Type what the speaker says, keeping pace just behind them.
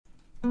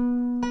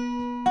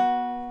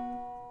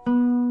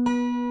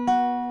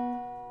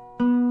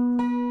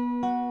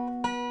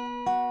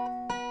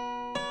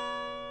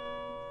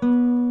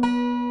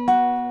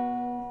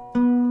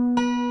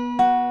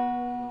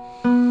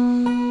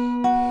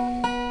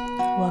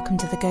welcome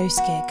to the Ghost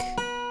Gig.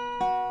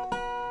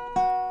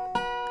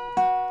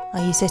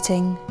 Are you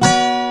sitting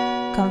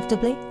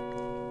comfortably?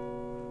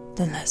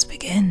 Then let's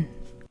begin.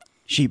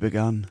 She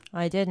begun.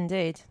 I did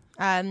indeed.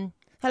 Hello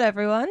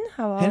everyone,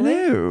 how are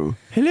we?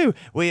 Hello.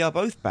 We are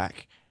both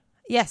back.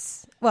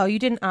 Yes. Well, you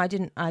didn't.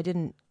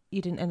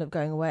 You didn't end up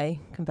going away.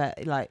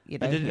 Compared, like I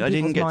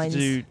didn't get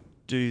to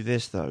do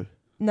this though.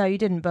 No, you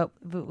didn't. But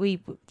we've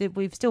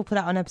still put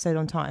out an episode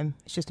on time.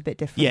 It's just a bit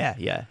different.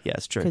 Yeah,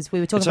 it's true. Because we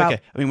were talking it's about.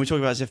 Okay. I mean, we're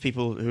talking about as if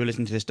people who are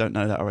listening to this don't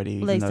know that already,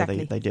 even exactly.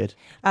 though they did.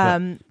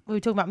 We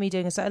were talking about me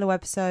doing a solo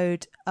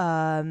episode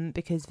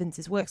because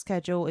Vince's work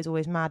schedule is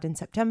always mad in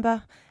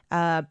September.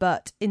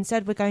 But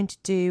instead, we're going to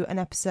do an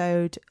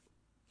episode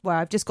where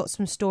I've just got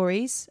some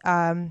stories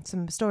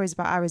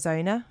about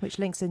Arizona, which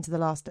links into the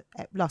last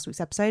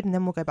week's episode, and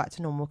then we'll go back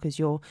to normal because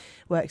your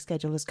work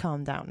schedule has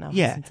calmed down now.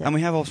 Yeah, and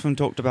we have often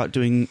talked about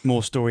doing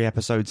more story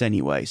episodes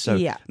anyway, so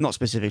not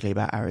specifically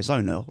about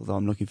Arizona, although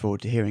I'm looking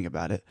forward to hearing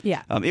about it.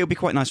 Yeah. It'll be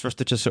quite nice for us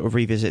to just sort of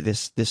revisit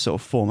this sort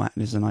of format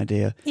as an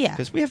idea. Yeah.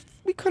 Because we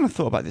kind of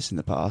thought about this in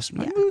the past.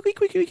 Like,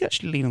 we can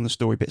actually lean on the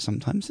story bit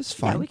sometimes. It's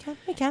fine. Yeah, we can.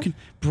 We can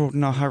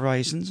broaden our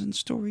horizons, and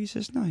stories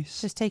is nice.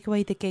 Just take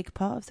away the gig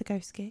part of the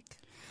Ghost Gig.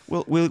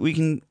 Well, we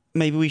can.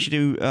 Maybe we should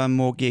do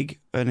more gig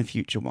in a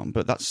future one,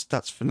 but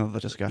that's for another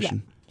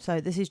discussion. Yeah.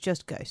 So this is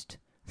just Ghost.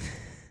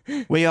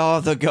 We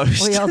are the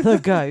Ghost. We are the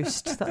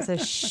Ghost. That's a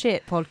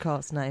shit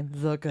podcast name.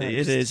 The Ghost.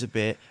 It is a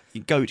bit.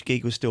 Goat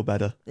Gig was still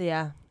better.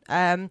 Yeah.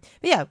 But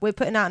yeah, we're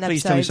putting out an episode.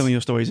 Please tell me some of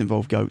your stories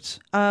involve goats.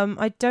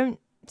 I don't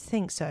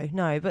think so.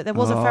 No, but there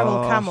was a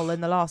feral camel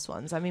in the last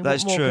ones. I mean,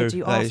 what more could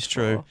you ask for? That is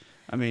true.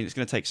 I mean, it's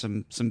going to take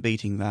some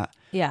beating that.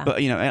 Yeah.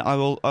 But,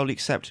 I'll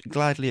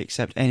gladly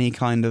accept any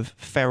kind of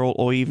feral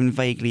or even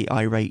vaguely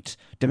irate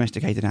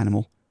domesticated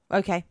animal.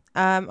 Okay.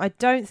 I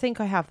don't think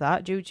I have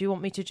that. Do you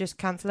want me to just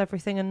cancel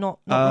everything and not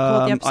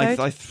record the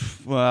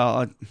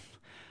episode?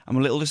 I'm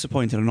a little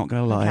disappointed, I'm not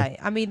going to lie. Okay.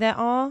 I mean, there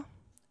are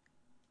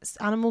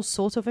animals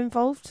sort of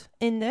involved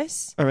in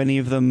this. Are any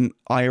of them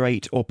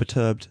irate or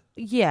perturbed?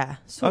 Yeah,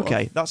 sort of.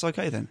 Okay, that's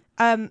okay then.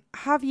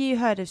 Have you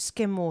heard of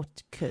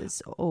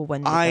skinwalkers or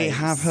Wendigos? I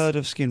have heard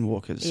of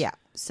skinwalkers. Yeah,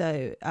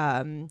 so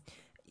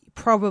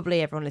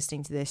probably everyone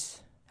listening to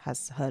this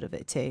has heard of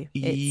it too.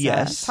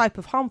 It's a type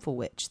of harmful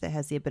witch that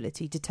has the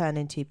ability to turn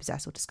into,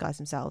 possess or disguise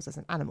themselves as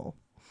an animal.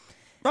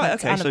 Right,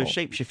 okay, so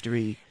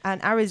shapeshiftery,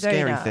 and Arizona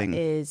scary thing.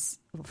 is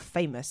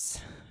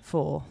famous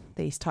for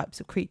these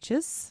types of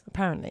creatures,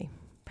 apparently.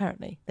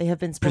 They have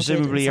been spotted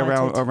presumably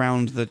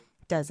around the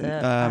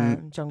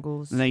desert,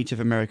 jungles,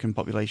 Native American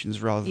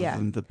populations rather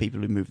than the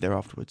people who moved there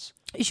afterwards.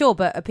 Sure,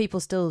 but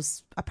people still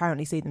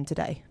apparently see them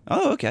today.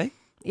 Oh, okay.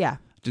 Yeah.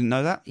 Didn't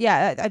know that.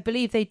 Yeah, I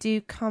believe they do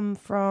come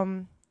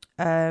from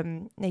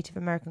Native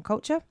American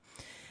culture.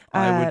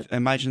 I would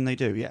imagine they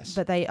do, yes.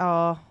 But they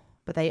are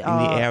in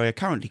the area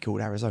currently called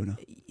Arizona.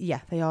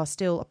 Yeah, they are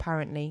still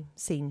apparently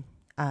seen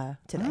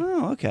today.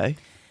 Oh, okay.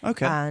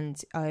 Okay.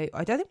 And I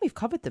don't think we've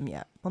covered them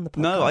yet on the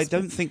podcast. No, I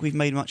don't think we've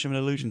made much of an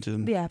allusion to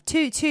them. Yeah,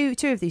 two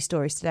of these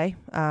stories today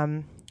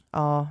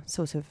are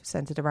sort of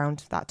centered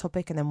around that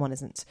topic, and then one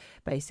isn't,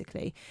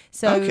 basically.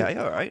 So okay,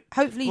 all right.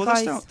 Hopefully, you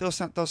guys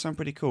that does sound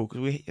pretty cool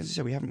because as I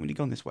said, we haven't really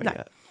gone this way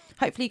yet.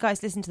 Hopefully, you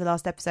guys listened to the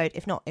last episode.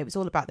 If not, it was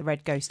all about the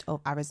red ghost of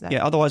Arizona.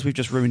 Yeah. Otherwise, we've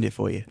just ruined it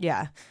for you.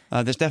 Yeah.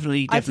 There's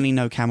definitely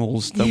no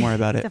camels. Don't worry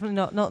about it. Definitely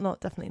not.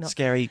 Definitely not.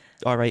 Scary,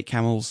 irate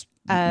camels.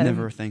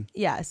 Never a thing.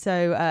 Yeah,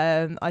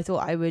 so I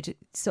thought I would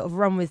sort of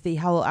run with the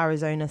whole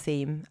Arizona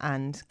theme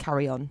and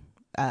carry on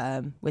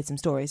with some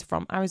stories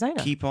from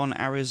Arizona. Keep on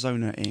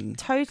Arizona-ing.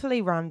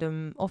 Totally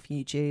random, off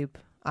YouTube.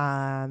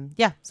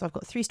 So I've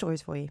got 3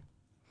 stories for you.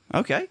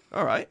 Okay,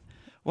 all right.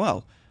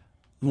 Well,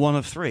 one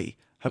of 3.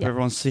 Hope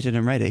everyone's sitting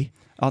and ready.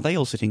 Are they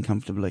all sitting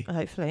comfortably?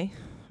 Hopefully.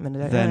 I mean,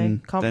 I don't know.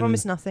 Can't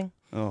promise nothing.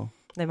 Oh.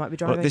 They might be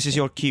driving. Well, this is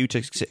your cue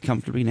to sit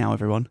comfortably now,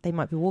 everyone. They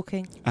might be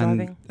walking,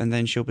 driving. And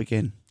then she'll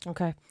begin.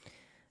 Okay.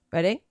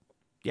 Ready?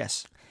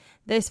 Yes.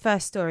 This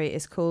first story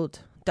is called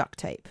Duct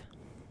Tape.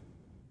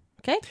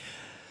 Okay?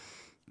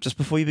 Just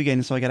before you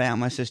begin, so I get it out of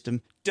my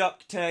system.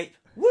 Duct tape.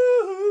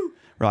 Woo!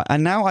 Right,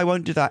 and now I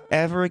won't do that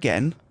ever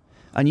again.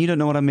 And you don't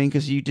know what I mean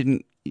because you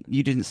didn't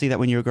see that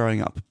when you were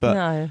growing up. But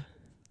no.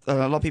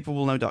 A lot of people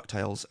will know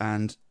DuckTales,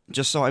 and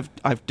just so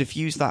I've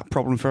diffused that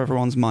problem for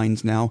everyone's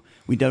minds now.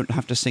 We don't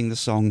have to sing the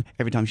song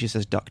every time she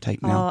says duct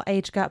tape now. Our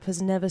age gap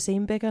has never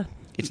seemed bigger.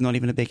 It's not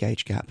even a big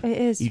age gap. It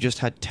is. You just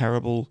had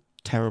terrible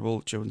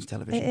children's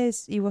television. It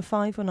is. You were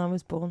 5 when I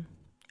was born.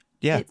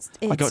 Yeah. It's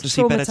I got to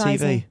see better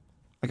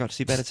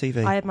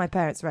TV. I had my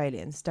parents'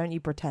 aliens. Don't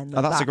you pretend.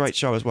 That's a great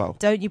show as well.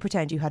 Don't you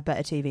pretend you had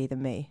better TV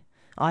than me.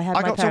 I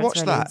got to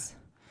watch that.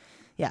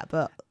 Yeah,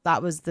 but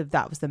that was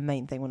the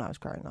main thing when I was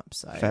growing up.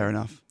 So fair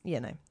enough.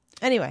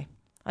 Anyway,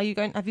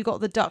 have you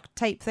got the duct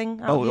tape thing?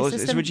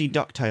 It's originally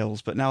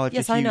DuckTales, but now I've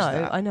yes, diffused I know.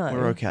 that. I know.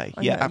 We're okay.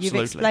 Yeah, absolutely.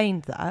 You've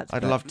explained that.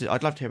 I'd love to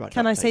hear about.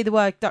 Can duct I tape. say the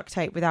word duct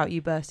tape without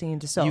you bursting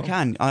into song? You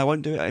can. I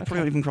won't do it. It probably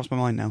won't even cross my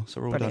mind now. So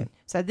we're all done.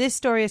 So this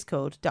story is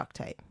called Duct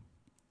Tape.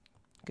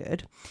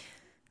 Good.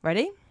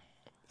 Ready?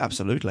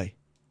 Absolutely.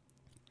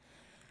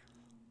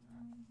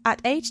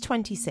 At age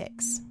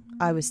 26,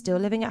 I was still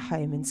living at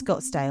home in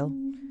Scottsdale.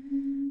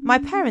 My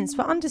parents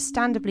were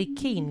understandably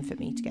keen for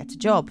me to get a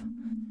job.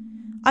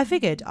 I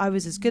figured I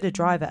was as good a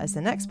driver as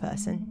the next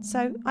person,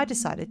 so I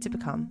decided to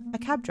become a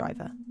cab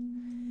driver.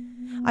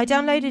 I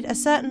downloaded a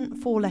certain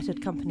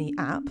 4-lettered company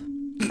app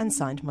and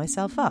signed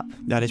myself up.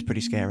 That is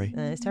pretty scary.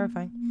 It's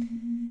terrifying.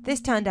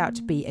 This turned out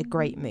to be a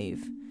great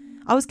move.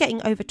 I was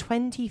getting over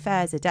 20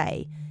 fares a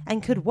day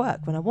and could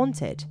work when I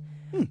wanted.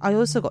 I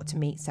also got to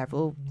meet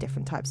several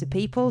different types of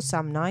people,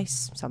 some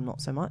nice, some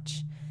not so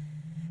much.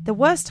 The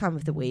worst time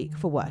of the week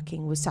for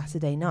working was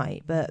Saturday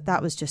night, but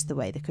that was just the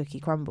way the cookie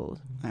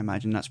crumbled. I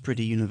imagine that's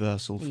pretty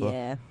universal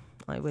for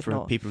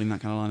people in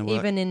that kind of line of work.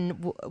 Even in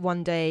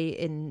one day,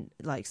 in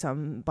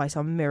by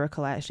some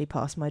miracle, I actually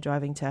passed my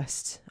driving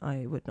test.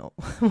 I would not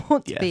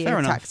want to be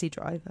a taxi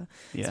driver,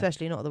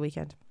 especially not at the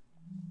weekend.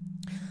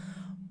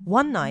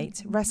 One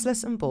night,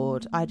 restless and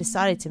bored, I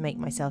decided to make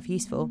myself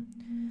useful.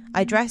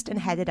 I dressed and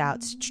headed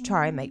out to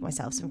try and make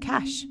myself some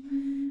cash.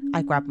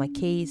 I grabbed my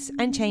keys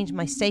and changed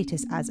my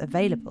status as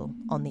available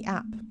on the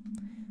app.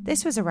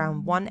 This was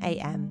around 1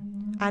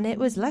 a.m. and it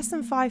was less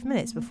than 5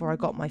 minutes before I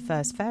got my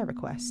first fare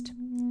request.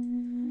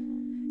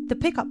 The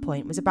pickup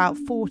point was about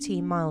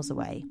 14 miles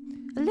away,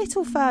 a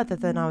little further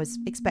than I was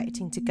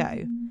expecting to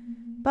go,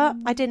 but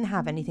I didn't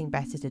have anything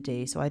better to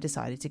do, so I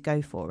decided to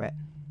go for it.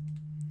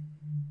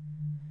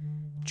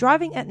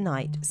 Driving at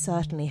night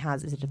certainly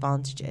has its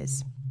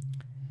advantages.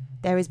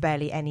 There is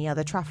barely any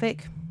other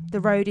traffic. The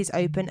road is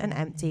open and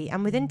empty,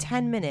 and within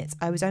 10 minutes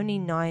I was only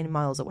 9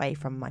 miles away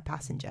from my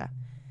passenger.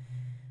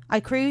 I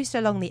cruised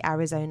along the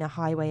Arizona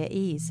highway at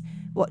ease,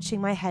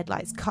 watching my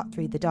headlights cut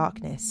through the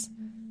darkness.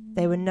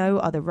 There were no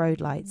other road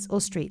lights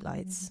or street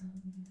lights.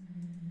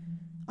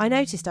 I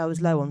noticed I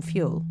was low on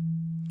fuel.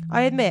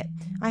 I admit,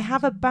 I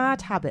have a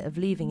bad habit of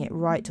leaving it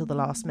right till the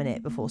last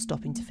minute before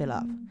stopping to fill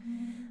up.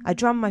 I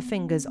drummed my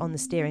fingers on the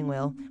steering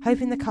wheel,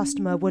 hoping the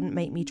customer wouldn't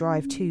make me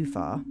drive too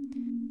far.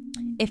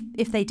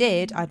 If they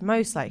did, I'd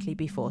most likely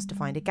be forced to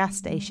find a gas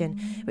station,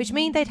 which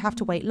means they'd have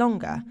to wait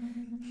longer.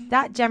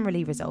 That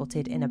generally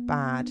resulted in a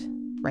bad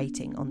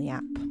rating on the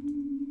app.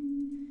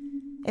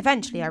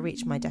 Eventually, I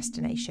reached my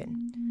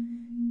destination.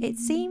 It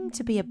seemed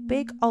to be a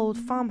big old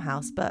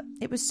farmhouse, but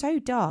it was so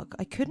dark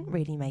I couldn't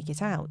really make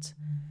it out.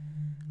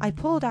 I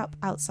pulled up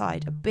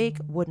outside a big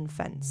wooden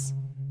fence.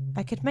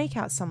 I could make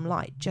out some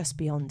light just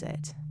beyond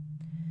it.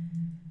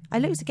 I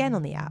looked again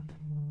on the app.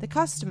 The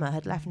customer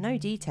had left no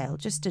detail,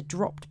 just a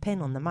dropped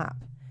pin on the map.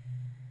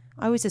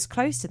 I was as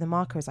close to the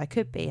marker as I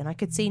could be, and I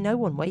could see no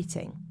one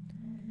waiting.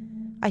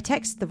 I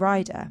texted the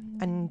rider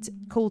and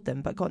called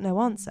them, but got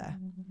no answer.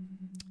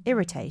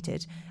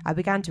 Irritated, I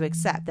began to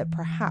accept that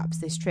perhaps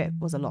this trip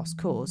was a lost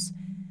cause.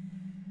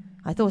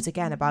 I thought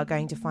again about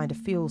going to find a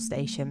fuel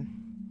station.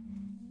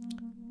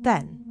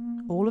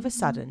 Then, all of a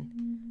sudden,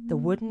 the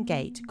wooden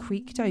gate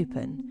creaked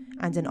open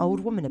and an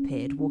old woman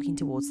appeared walking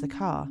towards the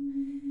car.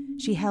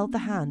 She held the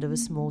hand of a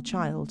small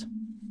child.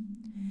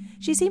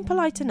 She seemed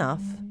polite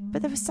enough,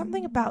 but there was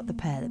something about the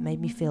pair that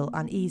made me feel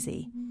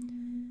uneasy.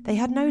 They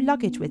had no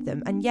luggage with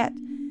them, and yet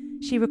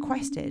she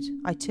requested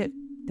I took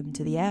them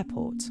to the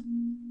airport.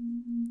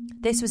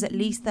 This was at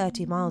least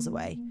 30 miles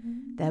away.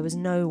 There was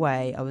no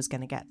way I was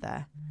going to get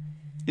there.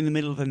 In the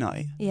middle of the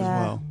night as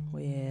well?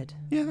 Weird.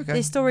 Yeah, okay.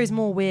 This story is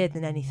more weird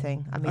than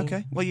anything. I mean,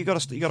 okay, well, you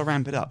got to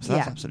ramp it up, so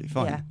that's absolutely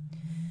fine. Yeah.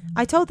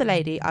 I told the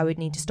lady I would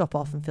need to stop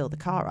off and fill the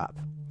car up.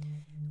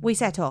 We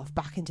set off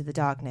back into the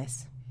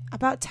darkness.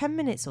 About 10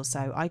 minutes or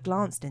so, I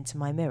glanced into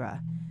my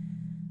mirror.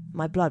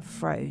 My blood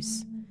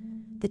froze.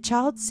 The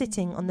child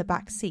sitting on the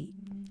back seat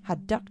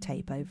had duct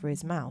tape over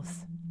his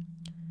mouth.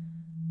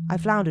 I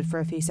floundered for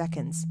a few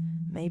seconds.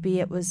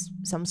 Maybe it was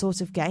some sort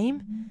of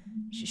game?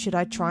 Should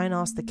I try and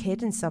ask the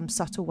kid in some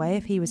subtle way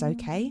if he was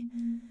okay?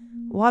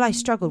 While I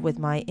struggled with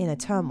my inner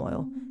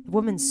turmoil, the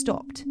woman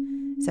stopped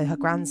so her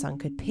grandson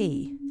could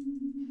pee.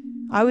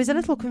 I was a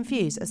little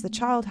confused as the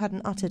child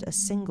hadn't uttered a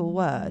single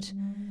word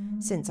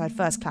since I'd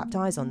first clapped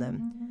eyes on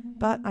them,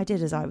 but I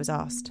did as I was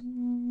asked.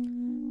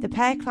 The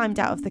pair climbed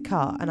out of the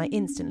car and I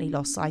instantly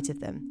lost sight of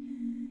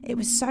them. It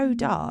was so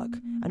dark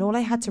and all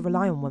I had to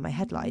rely on were my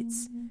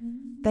headlights.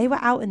 They were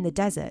out in the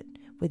desert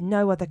with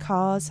no other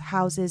cars,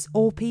 houses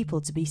or people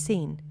to be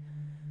seen.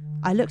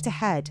 I looked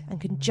ahead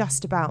and could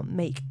just about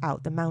make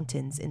out the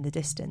mountains in the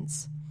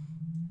distance.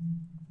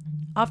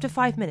 After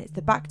 5 minutes,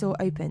 the back door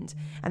opened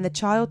and the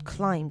child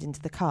climbed into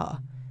the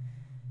car.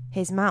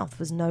 His mouth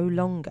was no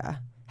longer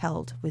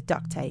held with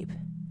duct tape.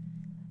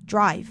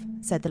 "Drive,"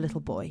 said the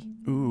little boy.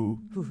 Ooh.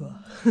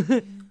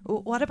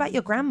 "What about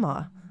your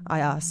grandma?" I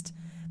asked,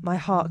 my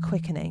heart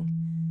quickening.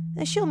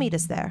 "She'll meet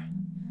us there,"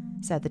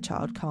 said the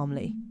child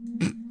calmly.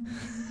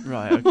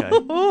 Right, okay.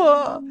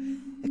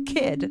 A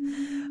kid.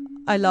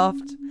 I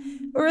laughed.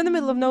 "We're in the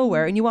middle of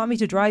nowhere and you want me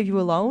to drive you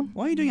alone?"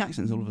 Why are you doing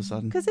accents all of a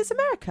sudden? Because it's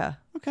America.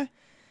 Okay.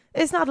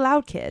 It's not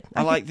allowed, kid.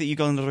 I like that you've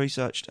gone and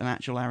researched an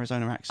actual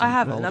Arizona accent. I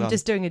haven't. I'm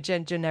just doing a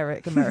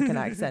generic American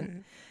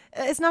accent.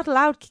 It's not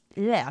allowed.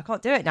 Yeah, I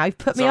can't do it now. You've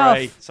put me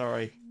off.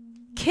 Sorry.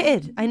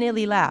 Kid, I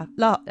nearly laughed.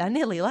 I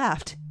nearly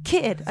laughed.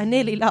 Kid, I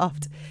nearly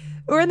laughed.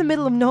 We're in the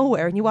middle of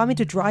nowhere and you want me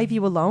to drive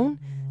you alone?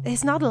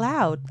 It's not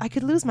allowed. I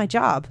could lose my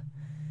job.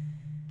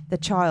 The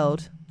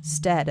child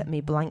stared at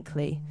me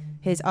blankly,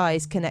 his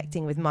eyes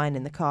connecting with mine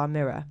in the car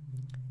mirror.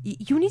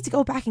 You need to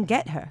go back and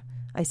get her,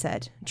 I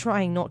said,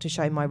 trying not to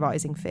show my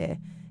rising fear.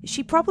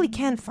 She probably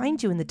can't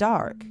find you in the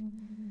dark.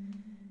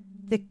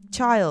 The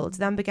child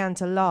then began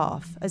to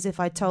laugh as if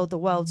I'd told the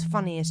world's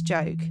funniest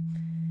joke.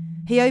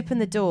 He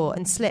opened the door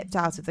and slipped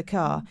out of the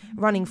car,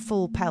 running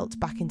full pelt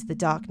back into the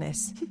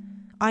darkness.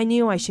 I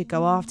knew I should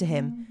go after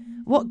him.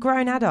 What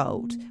grown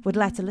adult would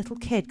let a little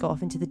kid go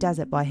off into the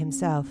desert by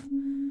himself?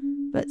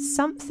 But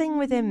something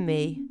within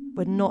me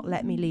would not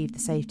let me leave the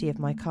safety of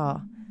my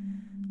car.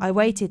 I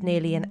waited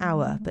nearly an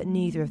hour, but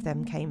neither of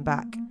them came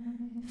back.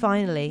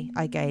 Finally,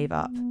 I gave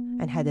up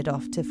and headed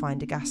off to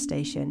find a gas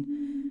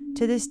station.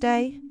 To this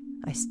day,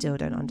 I still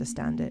don't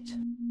understand it.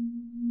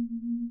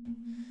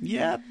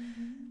 Yeah.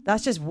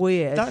 That's just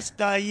weird.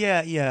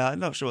 Yeah. I'm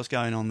not sure what's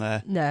going on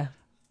there. No.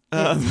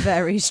 It's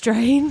very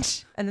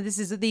strange. And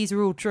these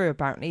are all true,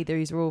 apparently.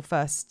 These are all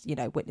first,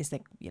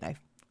 witnessing,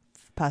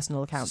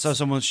 personal accounts. So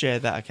someone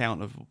shared that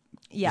account of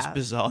this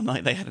bizarre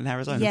night they had in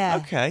Arizona. Yeah.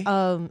 Okay.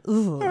 All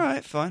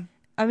right, fine.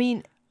 I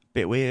mean,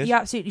 bit weird. You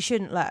absolutely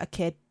shouldn't let a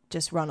kid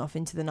just run off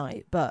into the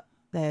night, but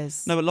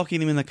there's... No, but locking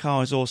them in the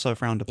car is also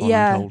frowned upon,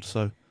 I'm told,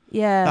 so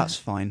that's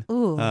fine.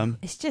 Ooh,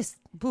 it's just...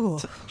 Ooh.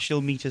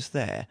 She'll meet us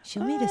there.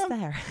 She'll meet us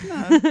there.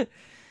 No.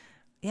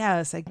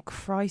 Yeah, it's like,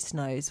 Christ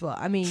knows what.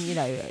 I mean,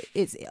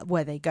 it's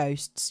were they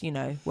ghosts,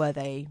 were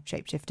they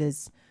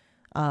shapeshifters?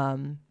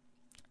 What?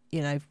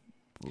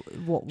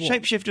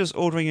 Shapeshifters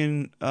ordering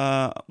in,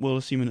 we'll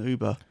assume an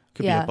Uber,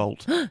 could be a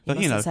Bolt. But,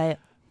 say it.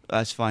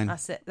 That's fine.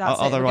 That's it.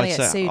 Other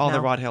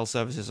ride-hail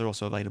services are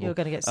also available. You're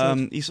going to get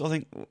sued. You sort of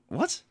think,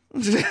 what?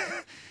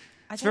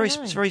 It's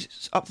very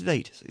up to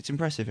date. It's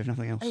impressive, if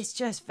nothing else. It's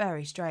just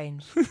very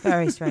strange.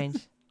 Very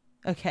strange.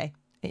 Okay,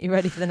 are you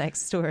ready for the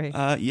next story?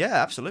 Yeah,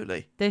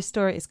 absolutely. This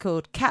story is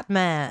called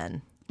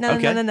Catman. No,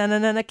 Catman.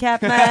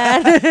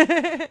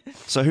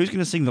 So who's going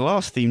to sing the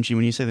last theme tune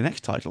when you say the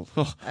next title?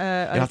 You'll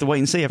have to wait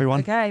and see, everyone.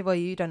 Okay, well,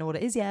 you don't know what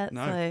it is yet.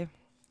 No.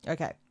 So.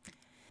 Okay.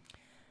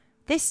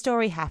 This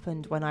story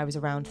happened when I was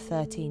around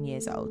 13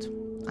 years old.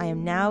 I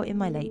am now in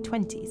my late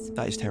 20s.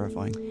 That is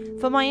terrifying.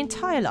 For my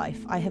entire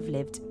life, I have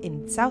lived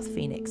in South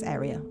Phoenix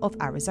area of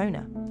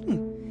Arizona.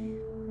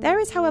 There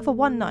is, however,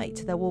 one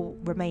night that will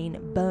remain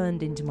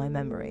burned into my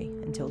memory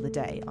until the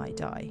day I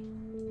die.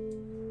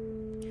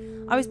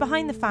 I was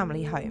behind the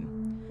family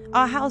home.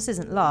 Our house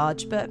isn't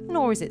large, but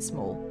nor is it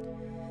small.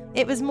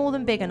 It was more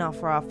than big enough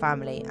for our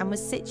family and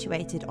was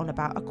situated on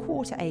about a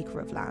 1/4 acre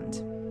of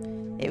land.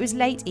 It was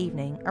late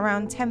evening,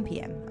 around 10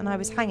 p.m, and I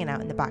was hanging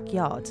out in the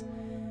backyard.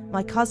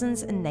 My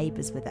cousins and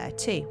neighbours were there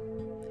too.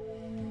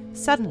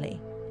 Suddenly,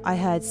 I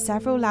heard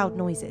several loud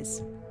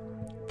noises.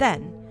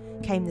 Then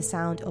came the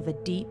sound of a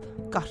deep,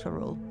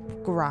 guttural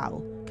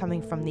growl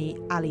coming from the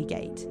alley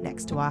gate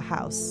next to our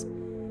house.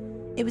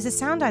 It was a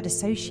sound I'd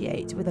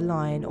associate with a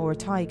lion or a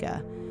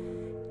tiger.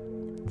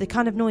 The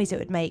kind of noise it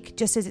would make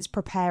just as it's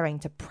preparing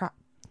to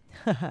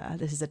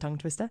this is a tongue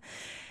twister.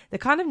 The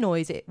kind of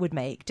noise it would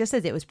make just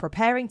as it was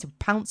preparing to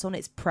pounce on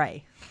its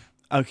prey.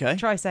 Okay.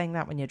 Try saying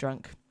that when you're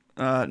drunk.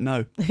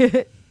 No.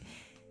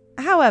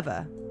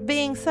 However,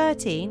 being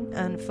 13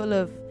 and full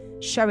of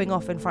showing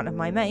off in front of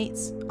my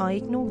mates, I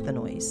ignored the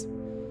noise.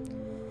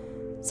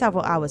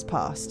 Several hours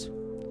passed.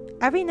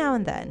 Every now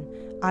and then,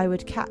 I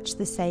would catch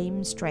the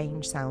same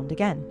strange sound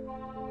again.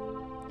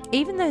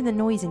 Even though the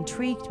noise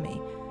intrigued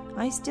me,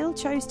 I still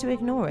chose to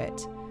ignore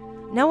it.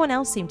 No one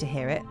else seemed to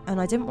hear it, and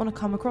I didn't want to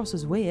come across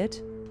as weird.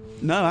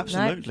 No,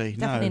 absolutely. No,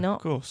 definitely not.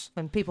 Of course.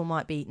 And people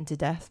might be eaten to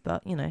death,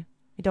 but, you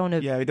don't want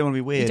to... Yeah, we don't want to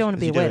be weird. You don't want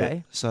to be a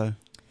weirdo. So...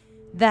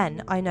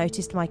 Then I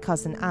noticed my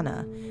cousin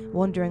Anna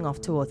wandering off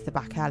towards the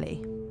back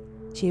alley.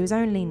 She was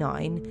only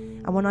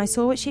 9, and when I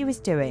saw what she was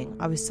doing,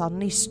 I was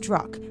suddenly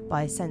struck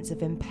by a sense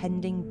of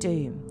impending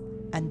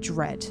doom and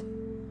dread.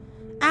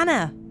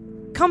 "Anna,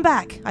 come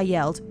back," I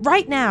yelled.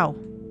 "Right now!"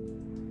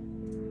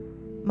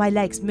 My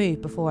legs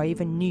moved before I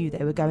even knew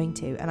they were going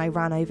to, and I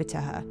ran over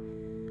to her.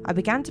 I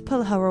began to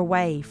pull her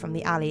away from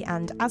the alley,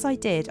 and as I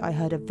did, I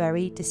heard a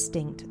very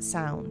distinct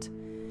sound.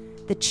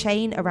 The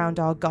chain around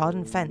our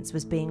garden fence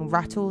was being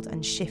rattled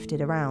and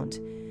shifted around.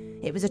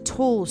 It was a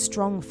tall,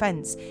 strong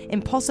fence,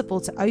 impossible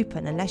to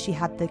open unless you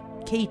had the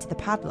key to the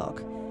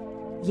padlock.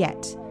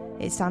 Yet,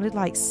 it sounded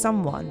like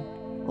someone,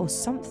 or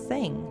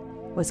something,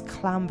 was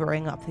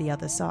clambering up the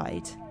other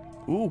side.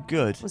 Ooh,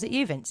 good. Was it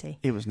you, Vincey?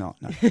 It was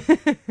not, no.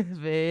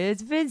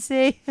 It's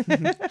Vincey.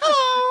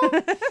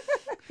 Hello!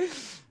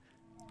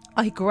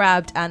 I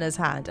grabbed Anna's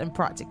hand and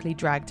practically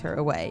dragged her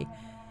away.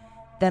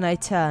 Then I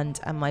turned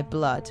and my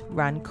blood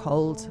ran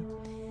cold.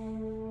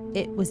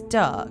 It was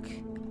dark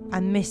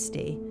and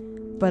misty,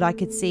 but I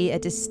could see a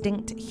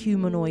distinct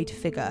humanoid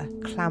figure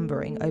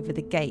clambering over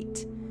the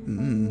gate.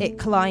 It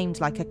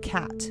climbed like a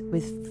cat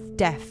with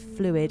deaf,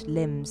 fluid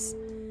limbs.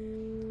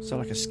 So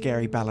like a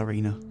scary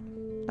ballerina.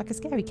 Like a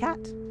scary cat.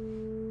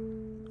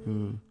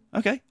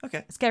 Okay.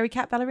 A scary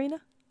cat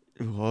ballerina?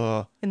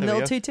 Whoa, In the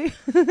little tutu?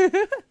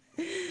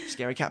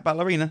 Scary Cat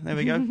Ballerina. There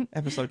we go.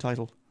 Episode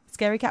title.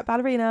 Scary Cat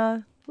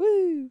Ballerina.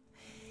 Woo!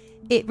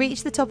 It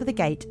reached the top of the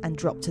gate and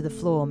dropped to the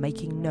floor,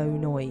 making no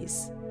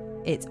noise.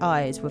 Its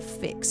eyes were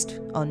fixed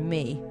on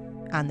me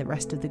and the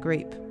rest of the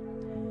group.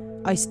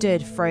 I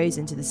stood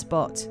frozen to the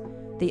spot.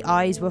 The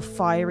eyes were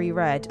fiery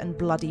red and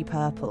bloody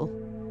purple.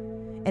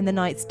 In the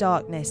night's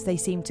darkness, they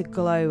seemed to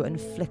glow and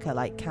flicker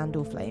like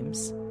candle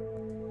flames.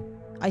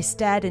 I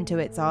stared into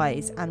its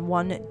eyes, and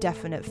one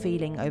definite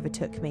feeling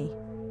overtook me.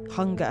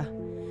 Hunger.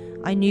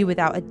 I knew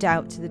without a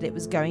doubt that it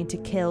was going to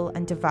kill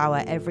and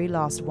devour every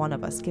last one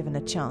of us given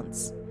a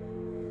chance.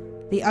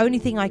 The only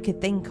thing I could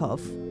think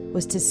of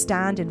was to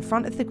stand in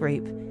front of the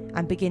group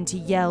and begin to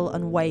yell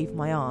and wave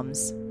my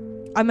arms.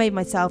 I made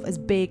myself as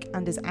big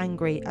and as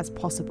angry as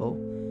possible.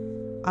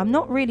 I'm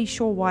not really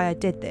sure why I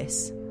did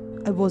this.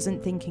 I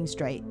wasn't thinking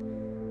straight.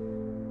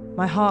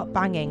 My heart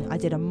banging, I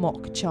did a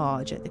mock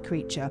charge at the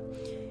creature.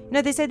 You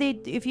know, they say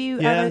if you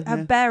have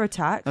a bear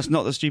attack... That's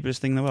not the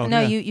stupidest thing in the world.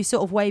 No, you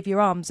sort of wave your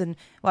arms. And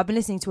I've been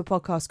listening to a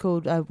podcast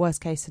called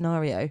Worst Case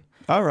Scenario.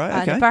 Oh, right,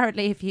 okay. And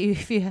apparently if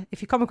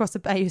you come across a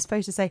bear, you're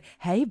supposed to say,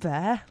 "Hey,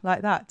 bear,"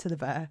 like that to the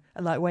bear.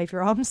 And like wave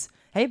your arms.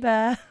 "Hey,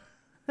 bear."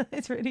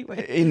 It's really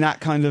weird. In that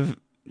kind of...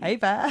 Hey,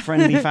 bear.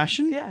 Friendly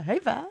fashion? Yeah, hey,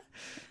 bear.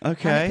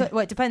 Okay.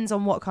 It depends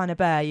on what kind of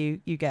bear you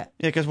get.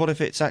 Yeah, because what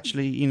if it's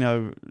actually,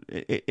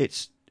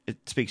 it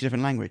speaks a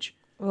different language?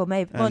 Well,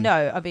 maybe. Well,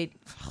 no, I mean,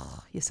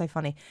 you're so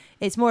funny.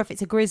 It's more if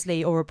it's a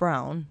grizzly or a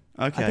brown.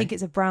 Okay. I think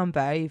it's a brown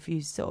bear. If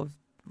you sort of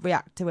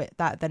react to it,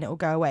 then it will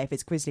go away. If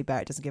it's grizzly bear,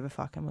 it doesn't give a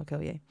fuck and will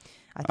kill you.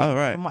 I think, oh,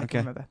 right. From what okay.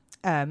 I can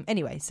remember.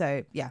 Anyway,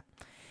 so, yeah.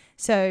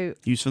 So,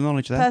 useful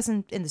knowledge there. The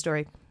person in the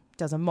story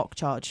does a mock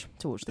charge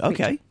towards the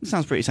creature. Okay,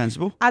 sounds pretty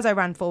sensible. As I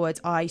ran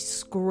forward, I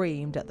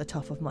screamed at the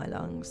top of my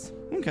lungs.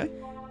 Okay.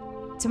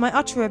 To my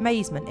utter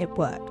amazement, it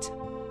worked.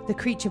 The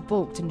creature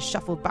balked and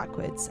shuffled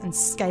backwards and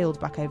scaled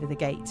back over the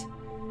gate.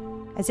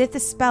 As if the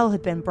spell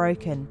had been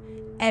broken,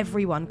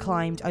 everyone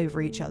climbed over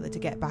each other to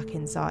get back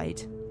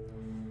inside.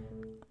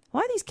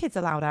 Why are these kids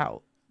allowed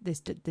out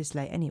this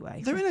late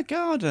anyway? They're in a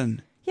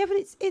garden. Yeah, but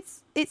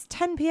it's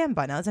 10 p.m.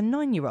 by now. It's a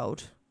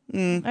 9-year-old.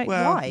 Well,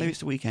 why? Maybe it's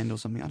the weekend or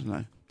something. I don't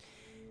know.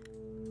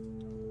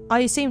 I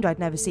assumed I'd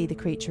never see the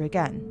creature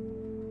again,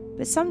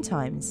 but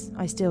sometimes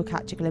I still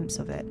catch a glimpse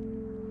of it.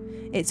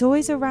 It's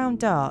always around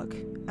dark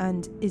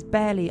and is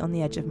barely on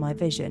the edge of my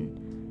vision.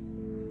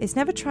 It's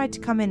never tried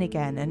to come in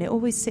again, and it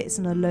always sits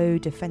in a low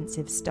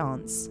defensive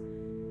stance.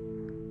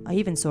 I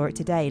even saw it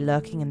today,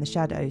 lurking in the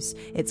shadows,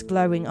 its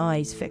glowing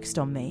eyes fixed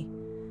on me.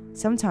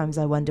 Sometimes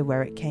I wonder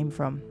where it came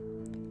from.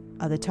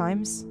 Other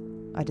times,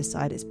 I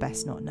decide it's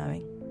best not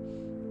knowing.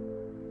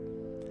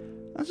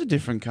 That's a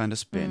different kind of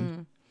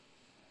spin.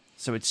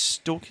 So it's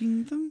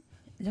stalking them?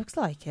 It looks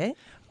like it.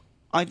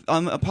 A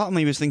part of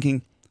me was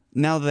thinking,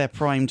 now they're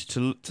primed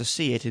to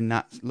see it in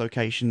that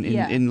location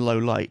in low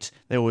light,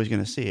 they're always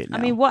going to see it now.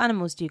 I mean, what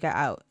animals do you get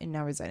out in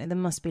Arizona? There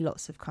must be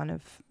lots of kind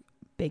of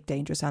big,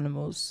 dangerous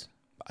animals.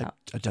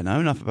 I don't know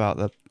enough about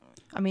the...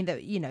 I mean,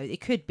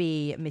 it could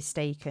be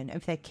mistaken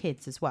if they're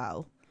kids as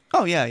well.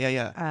 Oh, yeah.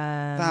 If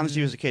that happens to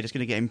you as a kid, it's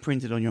going to get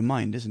imprinted on your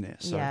mind, isn't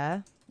it? So.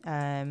 Yeah.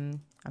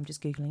 I'm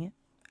just Googling it.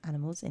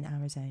 Animals in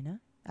Arizona.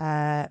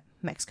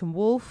 Mexican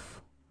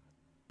wolf.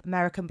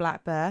 American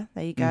black bear.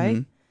 There you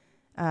go.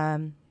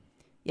 Mm-hmm.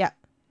 Yeah.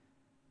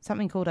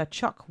 Something called a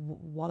Chuck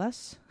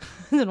Wallace.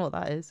 I don't know what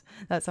that is.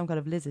 That's some kind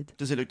of lizard.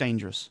 Does it look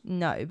dangerous?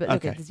 No, but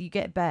look, you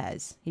get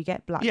bears. You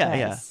get black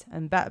bears. Yeah.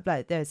 And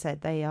they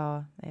said they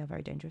are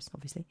very dangerous,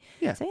 obviously.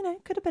 Yeah. So,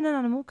 could have been an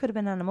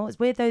animal. It's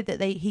weird, though,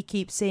 that he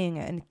keeps seeing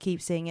it and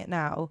keeps seeing it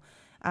now.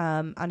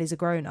 And is a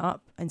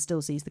grown-up and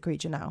still sees the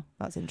creature now.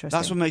 That's interesting.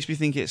 That's what makes me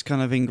think it's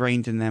kind of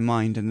ingrained in their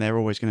mind and they're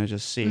always going to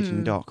just see it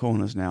in dark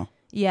corners now.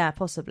 Yeah,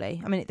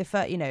 possibly. I mean,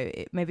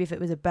 maybe if it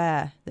was a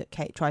bear that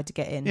Kate tried to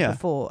get in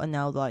before and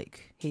now,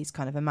 like, he's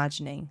kind of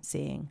imagining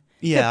seeing.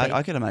 Yeah,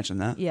 I could imagine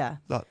that. Yeah.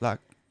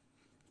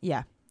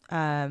 Yeah.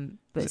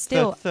 But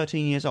still...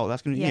 13 years old,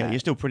 that's going to... you're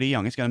still pretty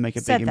young. It's going to make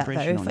a big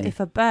impression on you. If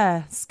a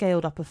bear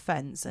scaled up a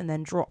fence and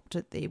then dropped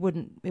it, it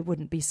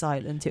wouldn't be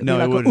silent. It would no, be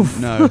like it wouldn't. Oof.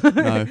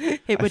 No.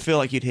 I feel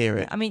like you'd hear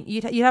it. I mean,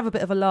 you'd have a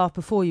bit of a laugh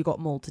before you got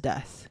mauled to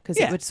death because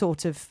it would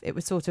sort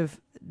of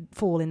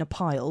fall in a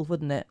pile,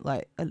 wouldn't it?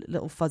 Like a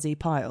little fuzzy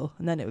pile,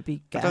 and then it would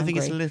be. I don't think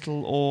it's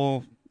little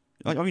or.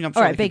 I mean, I'm all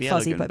sure right, big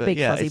fuzzy, elegant, but big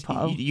fuzzy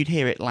pile. You'd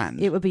hear it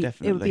land. It would be.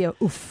 Definitely. It would be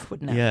a oof,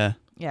 wouldn't it? Yeah.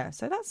 Yeah.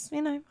 So that's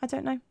I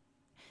don't know.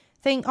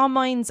 Think our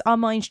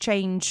minds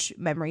change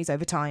memories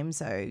over time,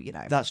 so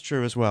that's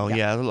true as well.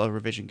 Yeah, a lot of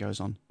revision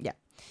goes on. Yeah.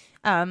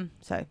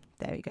 So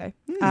there we go.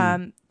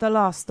 The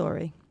last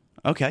story.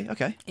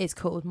 Okay. It's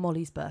called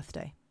Molly's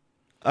Birthday.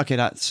 Okay,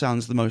 that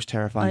sounds the most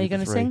terrifying. Are you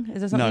going to sing?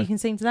 Is there something you can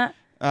sing to that?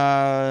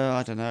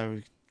 I don't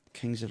know,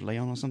 Kings of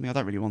Leon or something. I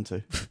don't really want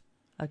to.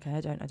 Okay, I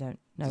don't know.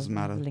 Doesn't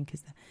matter. The link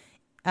is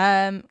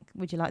there.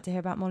 Would you like to hear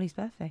about Molly's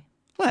birthday?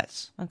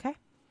 Let's. Okay.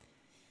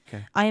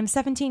 Okay. I am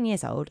 17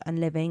 years old and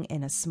living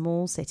in a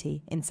small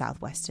city in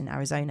southwestern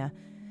Arizona.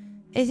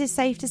 It is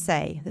safe to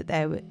say that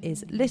there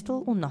is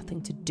little or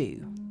nothing to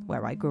do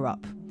where I grew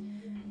up.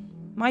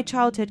 My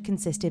childhood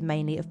consisted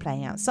mainly of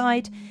playing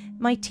outside,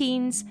 my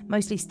teens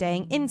mostly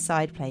staying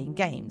inside playing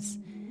games.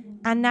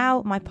 And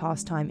now my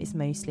pastime is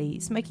mostly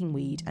smoking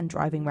weed and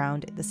driving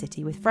around the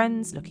city with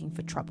friends looking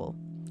for trouble.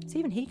 So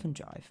even he can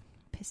drive.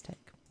 Piss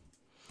take.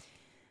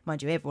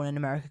 Mind you, everyone in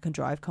America can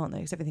drive, can't they?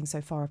 Because everything's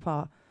so far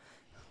apart.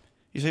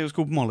 You say it was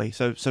called Molly,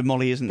 so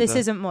Molly isn't. This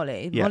isn't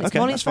Molly. Yeah, It's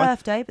Molly's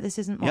birthday, but this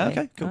isn't Molly. Yeah,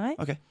 okay, cool. All right?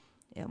 Okay.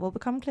 Yeah, will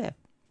become clear.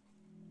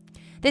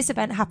 This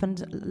event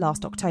happened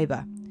last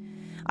October.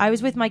 I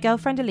was with my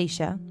girlfriend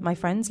Alicia, my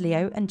friends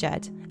Leo and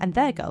Jed, and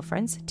their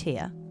girlfriends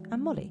Tia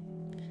and Molly.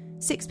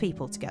 6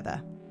 people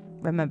together.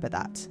 Remember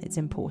that. It's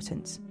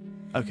important.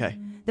 Okay.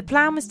 The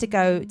plan was to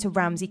go to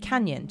Ramsey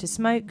Canyon to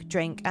smoke,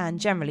 drink, and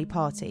generally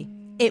party.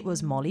 It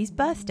was Molly's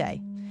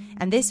birthday,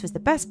 and this was the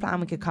best plan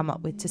we could come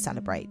up with to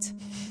celebrate.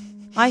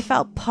 I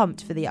felt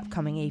pumped for the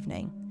upcoming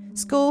evening.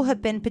 School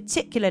had been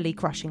particularly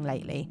crushing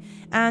lately,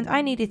 and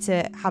I needed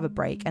to have a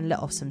break and let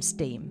off some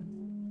steam.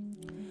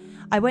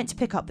 I went to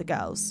pick up the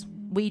girls.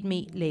 We'd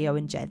meet Leo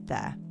and Jed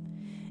there.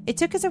 It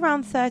took us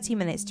around 30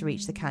 minutes to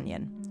reach the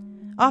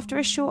canyon. After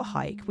a short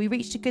hike, we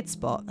reached a good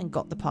spot and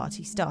got the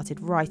party started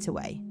right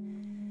away.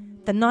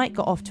 The night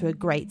got off to a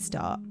great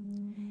start.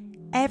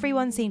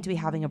 Everyone seemed to be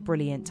having a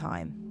brilliant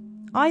time.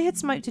 I had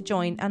smoked a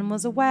joint and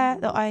was aware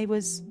that I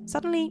was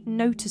suddenly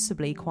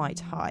noticeably quite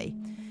high.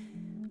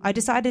 I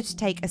decided to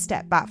take a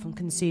step back from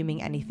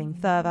consuming anything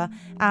further,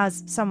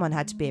 as someone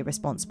had to be a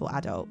responsible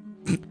adult.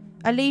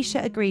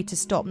 Alicia agreed to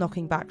stop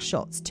knocking back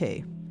shots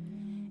too.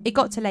 It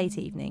got to late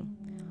evening.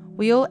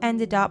 We all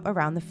ended up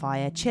around the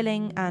fire,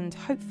 chilling and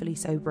hopefully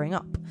sobering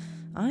up.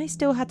 I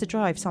still had to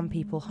drive some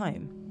people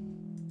home.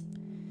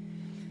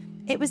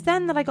 It was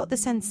then that I got the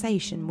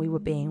sensation we were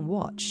being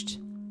watched.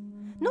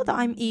 Not that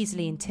I'm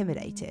easily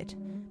intimidated.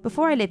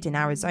 Before I lived in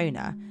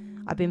Arizona,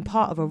 I'd been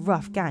part of a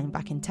rough gang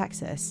back in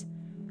Texas.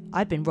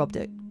 I'd been robbed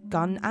at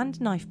gun and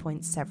knife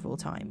points several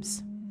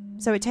times.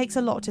 So it takes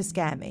a lot to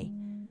scare me.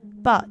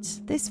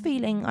 But this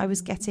feeling I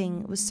was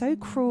getting was so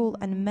cruel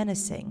and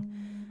menacing.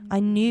 I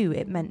knew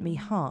it meant me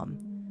harm,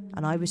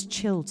 and I was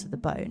chilled to the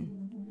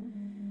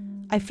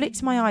bone. I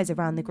flicked my eyes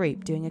around the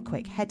group, doing a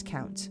quick head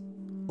count.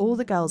 All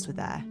the girls were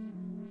there.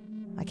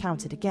 I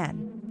counted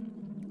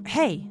again.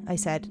 "Hey," I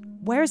said,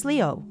 "where's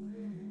Leo?"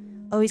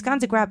 "Oh, he's gone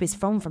to grab his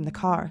phone from the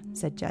car,"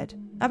 said Jed.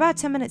 "About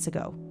 10 minutes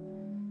ago."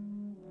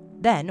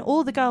 Then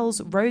all the girls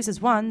rose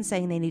as one,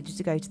 saying they needed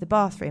to go to the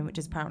bathroom, which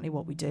is apparently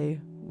what we do.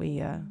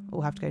 We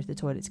all have to go to the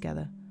toilet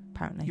together,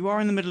 apparently. You are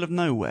in the middle of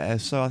nowhere,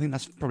 so I think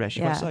that's probably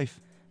actually quite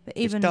safe. But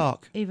even, it's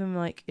dark. Even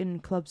like in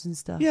clubs and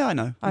stuff. Yeah, I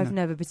know. I've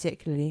never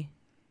particularly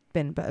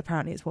been, but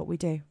apparently it's what we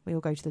do. We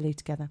all go to the loo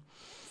together.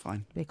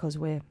 Fine. Because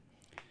we're...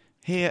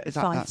 Here,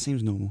 that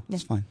seems normal. Yeah.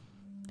 It's fine.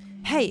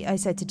 "Hey," I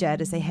said to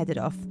Jed as they headed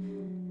off.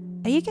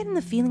 "Are you getting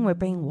the feeling we're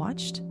being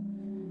watched?"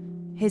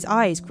 His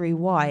eyes grew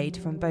wide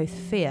from both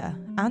fear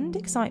and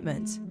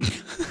excitement.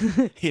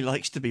 He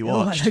likes to be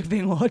watched. Oh, I like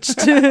being watched.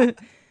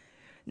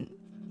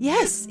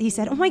 "Yes," he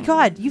said. "Oh my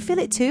God, you feel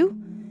it too?"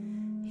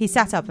 He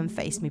sat up and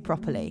faced me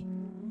properly.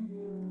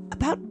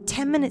 "About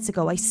 10 minutes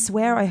ago, I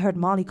swear I heard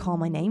Molly call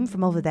my name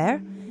from over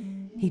there."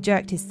 He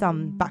jerked his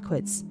thumb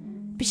backwards.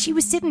 "But she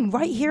was sitting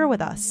right here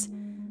with us.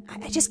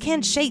 I just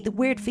can't shake the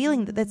weird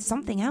feeling that there's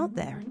something out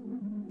there."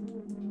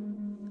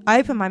 I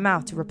opened my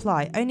mouth to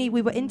reply, only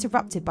we were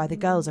interrupted by the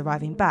girls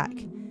arriving back.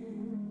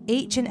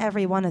 Each and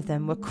every one of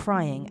them were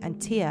crying,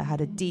 and Tia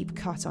had a deep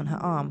cut on her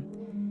arm.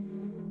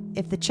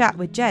 If the chat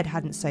with Jed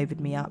hadn't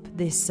sobered me up,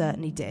 this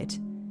certainly did.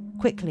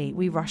 Quickly,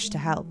 we rushed to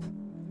help.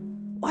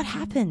 "What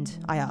happened?"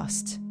 I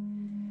asked.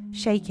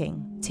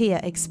 Shaking,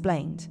 Tia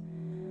explained.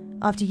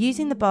 After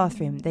using the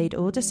bathroom, they'd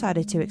all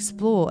decided to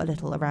explore a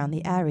little around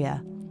the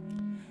area.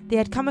 They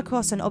had come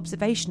across an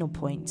observational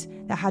point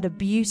that had a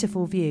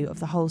beautiful view of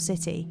the whole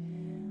city.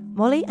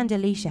 Molly and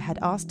Alicia had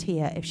asked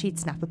Tia if she'd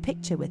snap a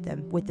picture with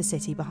them, with the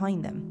city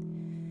behind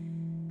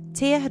them.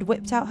 Tia had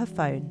whipped out her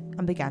phone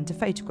and began to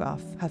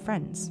photograph her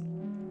friends.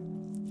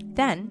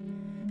 Then,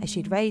 as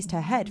she'd raised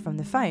her head from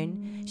the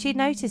phone, she'd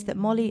noticed that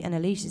Molly and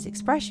Alicia's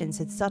expressions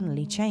had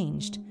suddenly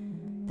changed.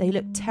 They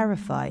looked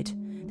terrified,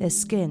 their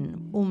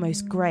skin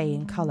almost grey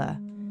in colour.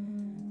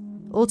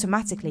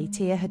 Automatically,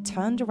 Tia had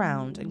turned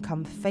around and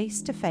come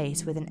face to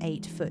face with an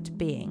 8-foot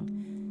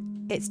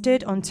being. It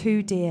stood on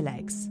 2 deer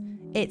legs.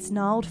 Its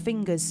gnarled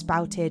fingers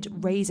spouted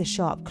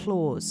razor-sharp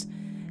claws.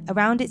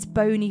 Around its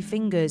bony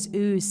fingers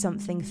oozed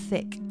something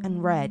thick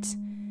and red.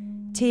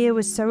 Tia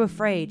was so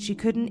afraid she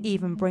couldn't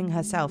even bring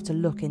herself to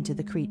look into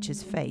the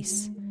creature's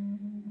face.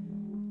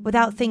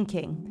 Without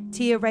thinking,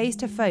 Tia raised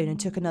her phone and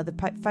took another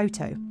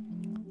photo.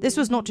 This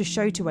was not to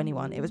show to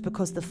anyone, it was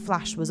because the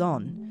flash was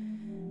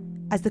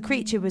on. As the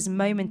creature was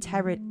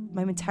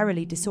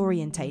momentarily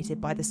disorientated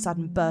by the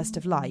sudden burst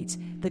of light,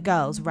 the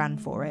girls ran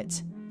for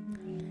it.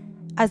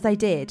 As they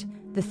did,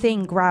 the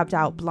thing grabbed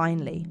out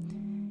blindly.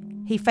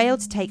 He failed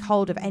to take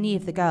hold of any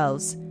of the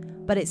girls,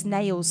 but its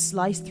nails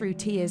sliced through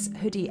Tia's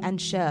hoodie and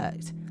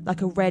shirt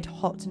like a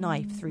red-hot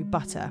knife through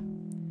butter.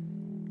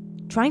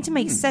 Trying to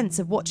make sense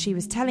of what she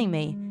was telling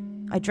me,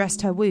 I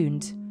dressed her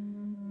wound.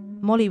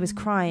 Molly was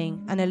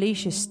crying and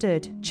Alicia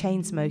stood,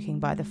 chain-smoking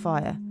by the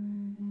fire.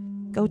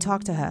 "Go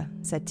talk to her,"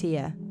 said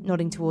Tia,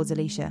 nodding towards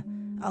Alicia.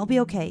 "I'll be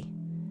okay."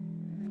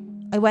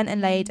 I went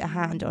and laid a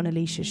hand on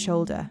Alicia's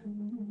shoulder.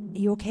 "Are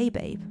you okay,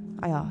 babe?"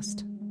 I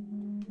asked.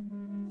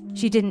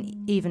 She didn't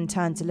even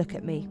turn to look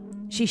at me.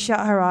 She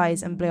shut her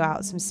eyes and blew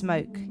out some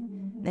smoke.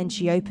 Then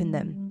she opened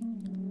them.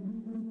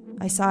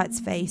 "I saw its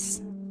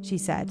face," she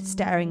said,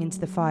 staring into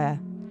the fire.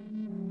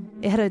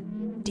 "It had a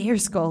deer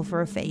skull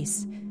for a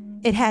face.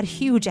 It had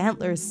huge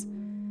antlers.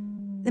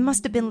 There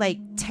must have been like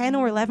 10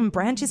 or 11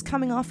 branches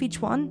coming off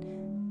each one.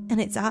 And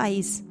its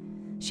eyes."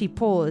 She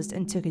paused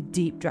and took a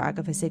deep drag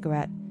of her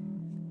cigarette.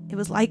 It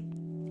was like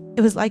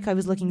I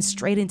was looking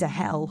straight into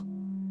hell.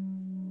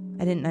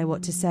 I didn't know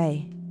what to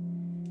say.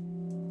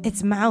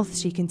 "Its mouth,"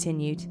 she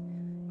continued,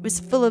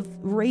 "was full of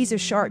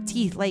razor-sharp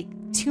teeth, like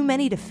too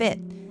many to fit.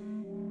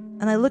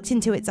 And I looked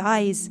into its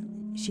eyes."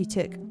 She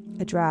took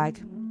a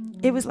drag.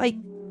 "It was like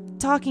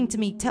talking to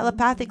me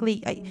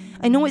telepathically.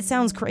 I know it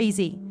sounds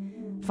crazy."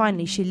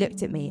 Finally, she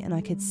looked at me and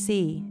I could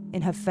see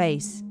in her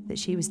face that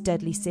she was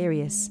deadly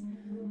serious.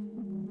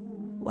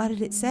 "What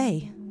did it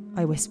say?"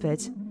 I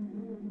whispered.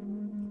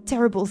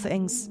 "Terrible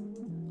things.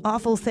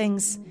 Awful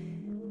things.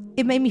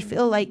 It made me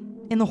feel like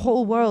in the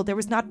whole world there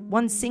was not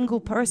one single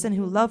person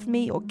who loved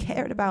me or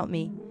cared about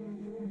me."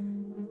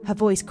 Her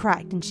voice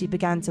cracked and she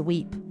began to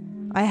weep.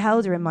 I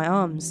held her in my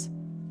arms.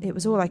 It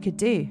was all I could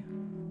do.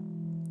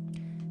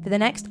 For the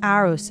next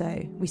hour or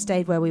so, we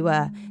stayed where we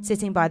were,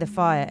 sitting by the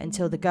fire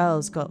until the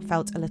girls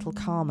felt a little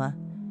calmer.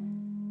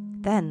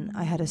 Then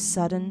I had a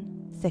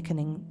sudden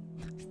thickening.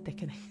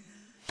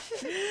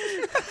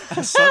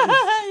 A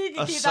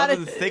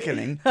sudden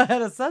thickening. I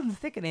had a sudden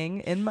thickening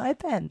in my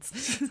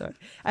pants. Sorry.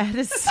 I had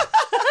a.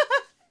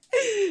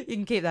 You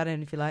can keep that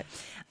in if you like.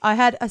 I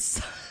had a.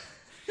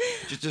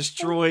 Just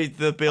destroyed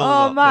the build.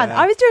 Oh man, there.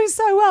 I was doing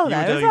so well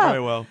there. You were doing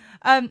very well.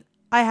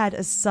 I had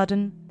a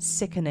sudden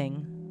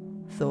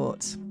sickening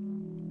thought.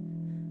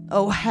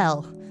 "Oh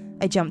hell!"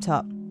 I jumped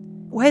up.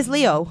 "Where's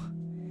Leo?"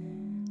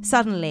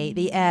 Suddenly,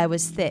 the air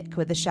was thick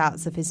with the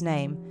shouts of his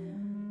name.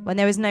 When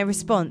there was no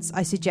response,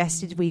 I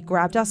suggested we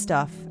grabbed our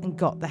stuff and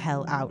got the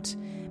hell out.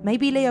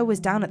 Maybe Leo was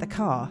down at the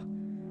car.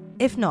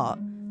 If not,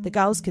 the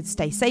girls could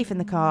stay safe in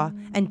the car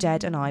and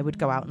Jed and I would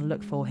go out and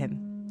look for him.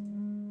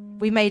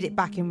 We made it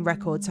back in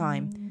record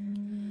time.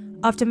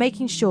 After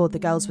making sure the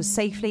girls were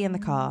safely in the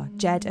car,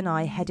 Jed and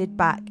I headed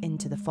back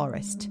into the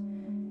forest.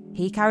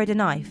 He carried a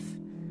knife.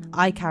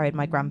 I carried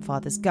my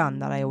grandfather's gun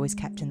that I always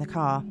kept in the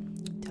car.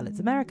 Till it's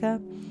America.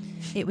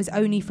 It was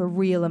only for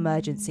real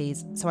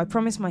emergencies, so I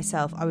promised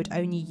myself I would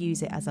only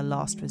use it as a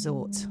last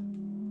resort.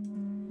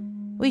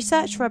 We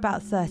searched for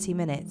about 30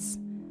 minutes.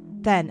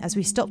 Then, as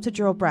we stopped to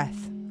draw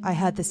breath, I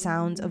heard the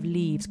sound of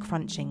leaves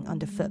crunching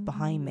underfoot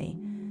behind me.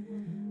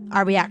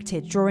 I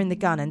reacted, drawing the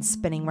gun and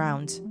spinning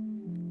round.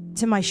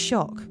 To my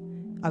shock,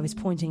 I was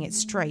pointing it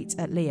straight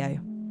at Leo.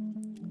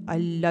 I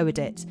lowered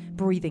it,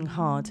 breathing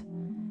hard.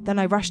 Then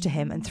I rushed to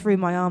him and threw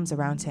my arms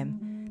around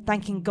him,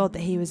 thanking God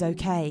that he was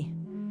okay.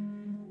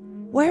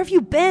 "Where have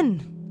you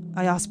been?"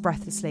 I asked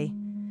breathlessly.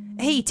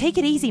 "Hey, take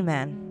it easy,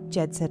 man,"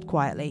 Jed said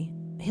quietly.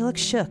 He looked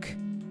shook.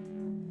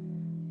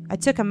 I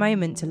took a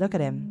moment to look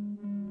at him.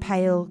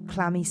 Pale,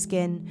 clammy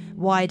skin,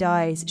 wide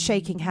eyes,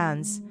 shaking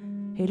hands.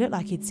 He looked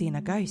like he'd seen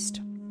a ghost.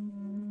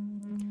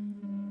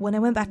 "When I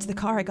went back to the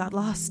car, I got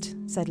lost,"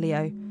 said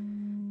Leo.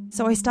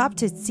 "So I stopped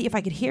to see if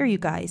I could hear you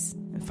guys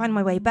and find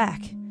my way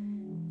back."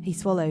 He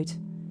swallowed.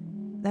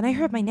 Then I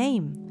heard my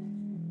name.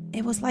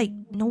 It was like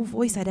no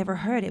voice I'd ever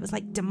heard. It was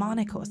like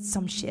demonic or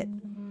some shit.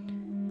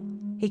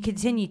 He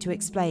continued to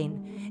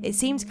explain. It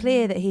seemed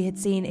clear that he had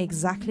seen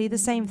exactly the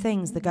same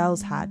things the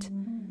girls had.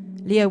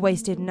 Leo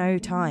wasted no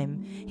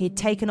time. He'd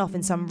taken off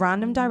in some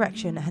random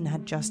direction and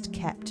had just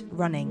kept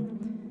running.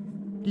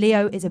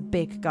 Leo is a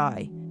big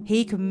guy.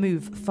 He can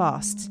move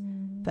fast.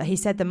 But he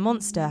said the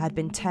monster had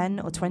been 10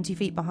 or 20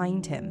 feet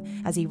behind him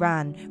as he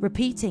ran,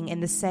 repeating in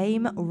the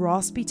same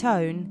raspy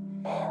tone,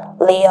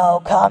 "Leo,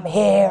 come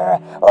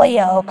here!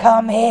 Leo,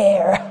 come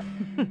here!"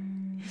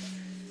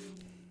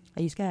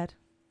 Are you scared?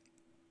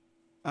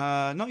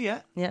 Not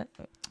yet. Yeah.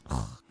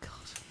 Oh,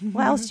 God.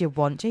 What else do you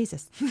want?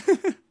 Jesus.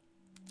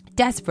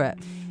 Desperate,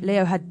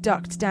 Leo had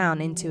ducked down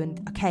into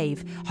a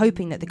cave,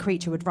 hoping that the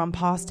creature would run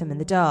past him in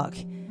the dark.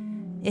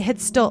 It had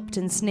stopped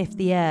and sniffed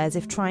the air as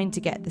if trying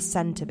to get the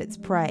scent of its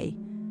prey.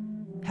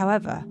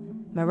 However,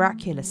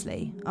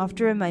 miraculously,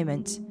 after a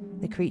moment,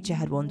 the creature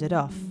had wandered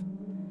off.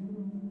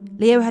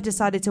 Leo had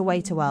decided to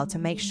wait a while to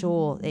make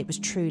sure it was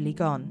truly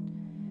gone.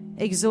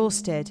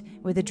 Exhausted,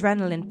 with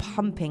adrenaline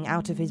pumping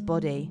out of his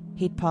body,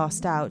 he'd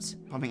passed out.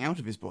 Pumping out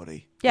of his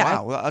body? Yeah.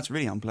 Wow, well, that's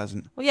really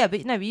unpleasant. Well, yeah,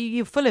 but no,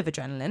 you're full of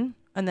adrenaline,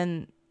 and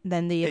then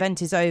the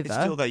event is over. It's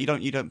still there.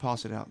 You don't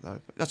pass it out, though.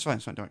 That's fine,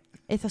 don't.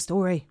 It's a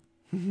story.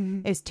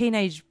 It's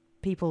teenage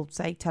people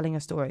telling a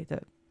story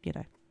that,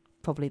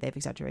 probably they've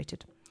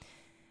exaggerated.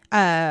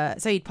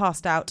 So he'd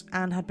passed out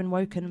and had been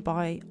woken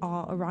by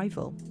our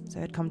arrival. So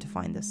he'd come to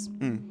find us.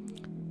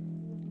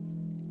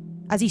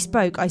 As he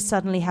spoke, I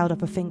suddenly held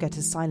up a finger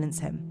to silence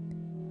him.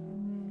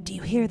 "Do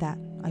you hear that?"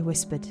 I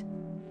whispered.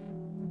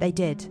 They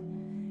did.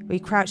 We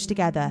crouched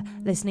together,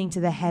 listening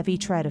to the heavy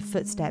tread of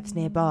footsteps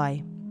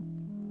nearby.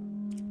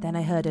 Then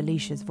I heard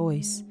Alicia's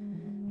voice.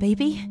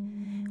 "Baby,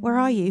 where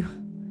are you?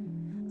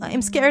 I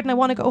am scared and I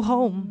want to go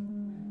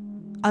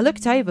home." I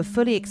looked over,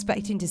 fully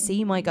expecting to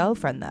see my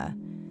girlfriend there.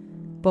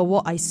 But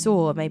what I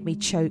saw made me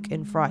choke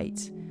in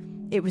fright.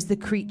 It was the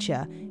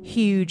creature,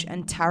 huge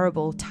and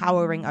terrible,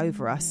 towering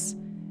over us.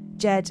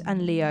 Jed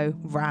and Leo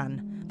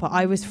ran, but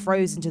I was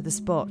frozen to the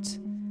spot.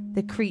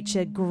 The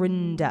creature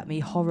grinned at me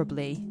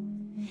horribly.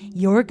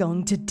 "You're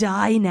going to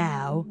die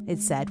now,"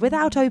 it said,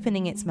 without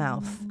opening its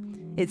mouth.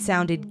 It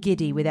sounded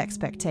giddy with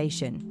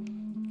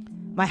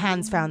expectation. My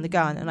hands found the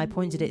gun and I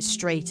pointed it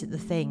straight at the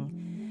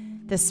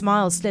thing. The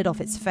smile slid off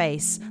its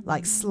face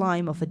like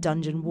slime off a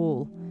dungeon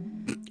wall.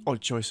 Odd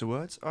choice of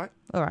words. All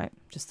right.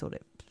 Just thought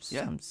it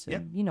sounds,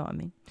 yeah. You know what I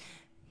mean.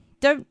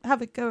 Don't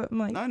have a go at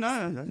my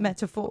No.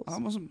 metaphors. I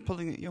wasn't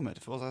pulling at your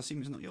metaphors. I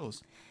assume it's not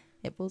yours.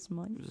 It was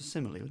mine. It was a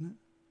simile, wasn't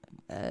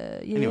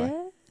it? Yeah. Anyway.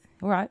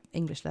 All right.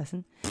 English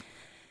lesson.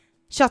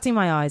 Shutting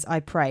my eyes, I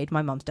prayed.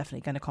 My mum's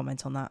definitely going to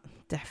comment on that.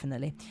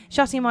 Definitely.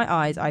 Shutting my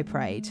eyes, I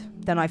prayed.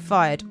 Then I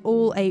fired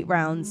all 8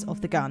 rounds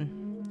of the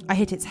gun. I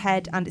hit its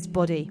head and its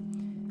body.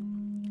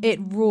 It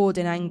roared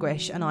in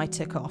anguish and I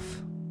took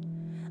off.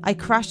 I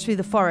crashed through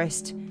the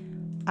forest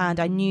and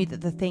I knew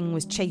that the thing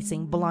was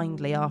chasing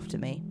blindly after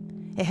me.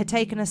 It had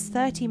taken us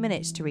 30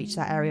 minutes to reach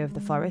that area of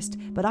the forest,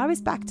 but I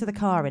was back to the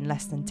car in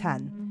less than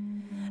 10.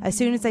 As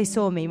soon as they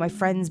saw me, my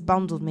friends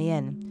bundled me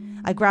in.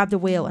 I grabbed the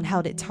wheel and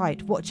held it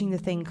tight, watching the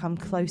thing come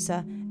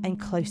closer and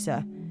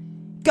closer.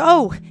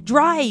 "Go!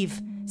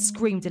 Drive!"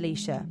 screamed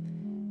Alicia.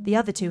 The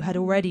other 2 had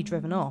already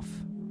driven off.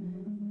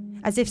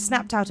 As if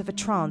snapped out of a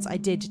trance, I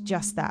did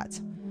just that.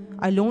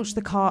 I launched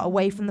the car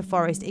away from the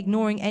forest,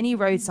 ignoring any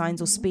road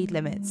signs or speed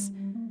limits.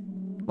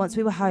 Once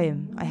we were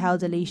home, I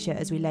held Alicia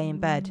as we lay in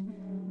bed.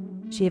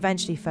 She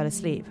eventually fell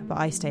asleep, but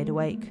I stayed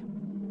awake.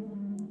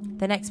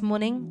 The next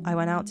morning, I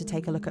went out to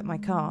take a look at my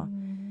car.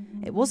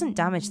 It wasn't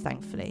damaged,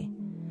 thankfully.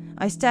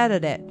 I stared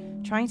at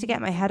it, trying to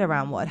get my head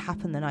around what had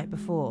happened the night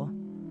before.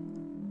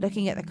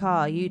 Looking at the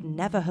car, you'd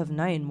never have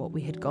known what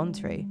we had gone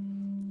through.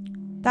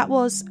 That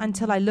was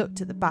until I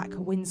looked at the back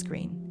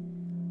windscreen.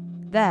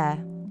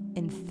 There,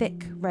 in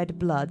thick red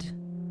blood,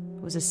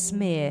 was a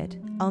smeared,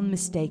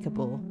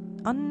 unmistakable,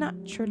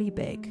 unnaturally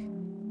big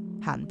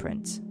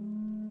handprint.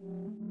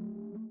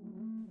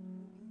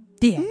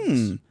 The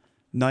end.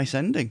 Nice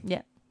ending.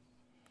 Yeah.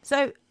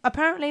 So,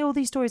 apparently all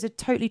these stories are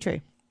totally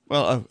true.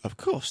 Well, of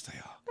course they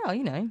are. Well,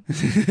 you know,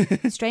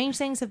 strange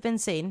things have been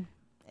seen,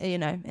 you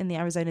know, in the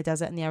Arizona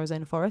desert and the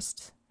Arizona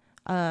forest.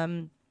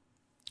 So,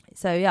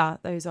 yeah,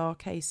 those are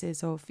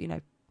cases of, you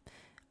know,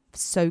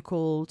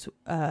 so-called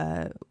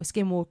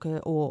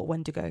skinwalker or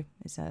wendigo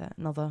is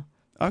another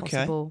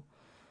possible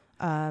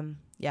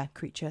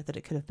creature that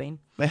it could have been.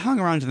 They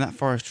hung around in that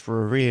forest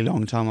for a really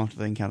long time after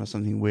they encountered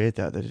something weird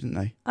there, didn't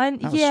they?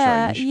 And that was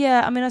strange.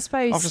 Yeah. I mean, I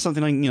suppose after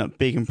something like, you know,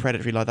 big and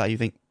predatory like that, you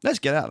think, let's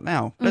get out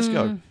now. Let's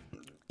go.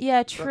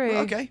 Yeah, true.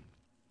 But, okay.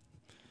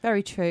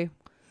 Very true.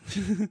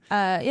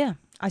 Yeah.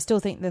 I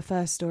still think the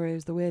first story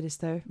was the weirdest,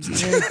 though.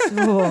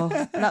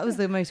 That was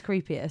the most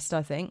creepiest,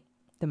 I think.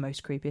 The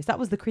most creepiest. That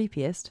was the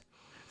creepiest.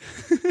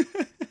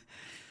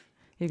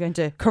 You're going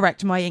to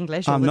correct my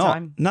English all the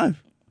time. No.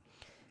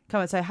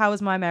 Come on, so how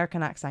was my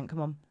American accent?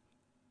 Come on.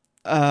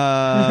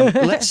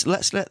 Let's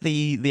let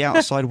the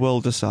outside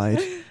world decide.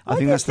 I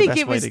think that's the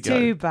best way to go. I didn't think it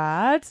was too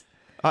bad.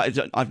 I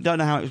don't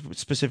know how it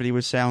specifically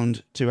would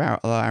sound to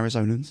our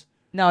Arizonans.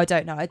 No, I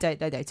don't know. I don't.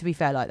 To be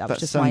fair, like that was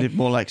just sounded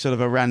more like sort of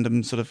a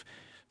random sort of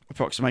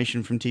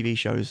approximation from TV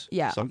shows.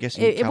 Yeah. So I'm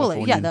guessing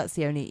California. Yeah, that's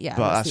the only. Yeah,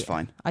 but that's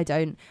fine. I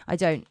don't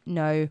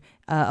know.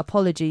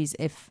 Apologies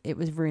if it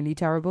was really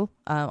terrible.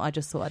 I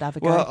just thought I'd have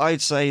a go. Well,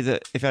 I'd say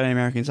that if any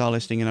Americans are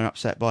listening and are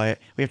upset by it,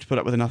 we have to put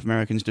up with enough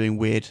Americans doing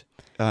weird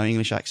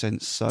English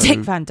accents. So Dick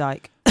Van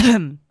Dyke.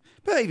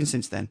 But even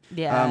since then,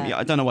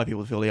 I don't know why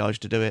people feel the urge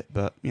to do it,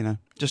 but you know,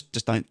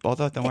 just don't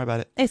bother. Don't worry about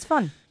it. It's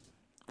fun.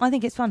 I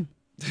think it's fun.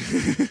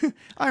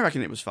 I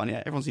reckon it was fun.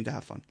 Yeah, everyone seemed to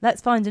have fun.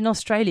 Let's find an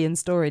Australian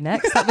story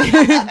next.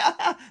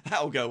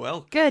 That'll go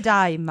well. Good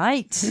eye,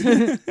 mate.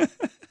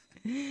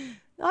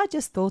 I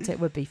just thought it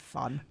would be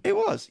fun. It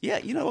was. Yeah,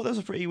 you know what? Those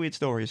are pretty weird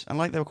stories. And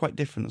like they were quite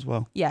different as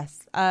well. Yes.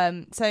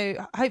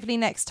 So hopefully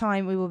next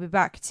time we will be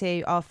back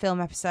to our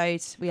film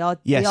episodes. We are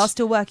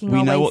still working our way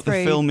through. We know what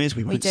the film is.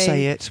 We won't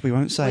say it. We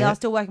won't say it. We are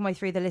still working our way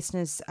through the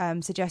listeners'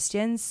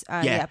 suggestions.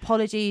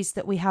 Apologies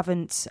that we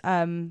haven't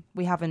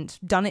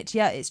done it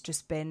yet. It's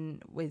just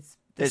been with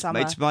the summer.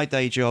 It's my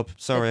day job.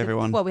 Sorry,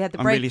 everyone. Well, we had the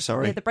break. I'm really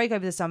sorry. We had the break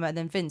over the summer, and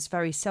then Vince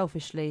very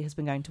selfishly has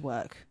been going to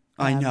work.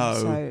 I know.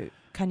 So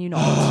can you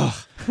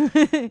not?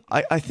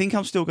 I think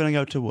I'm still going to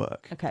go to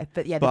work. Okay,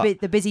 but yeah,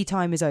 the busy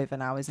time is over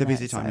now, isn't it? The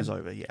busy time is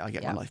over. Yeah, I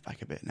get my life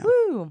back a bit now.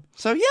 Woo!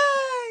 So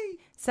yay!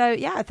 So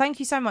yeah, thank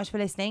you so much for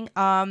listening.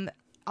 I'm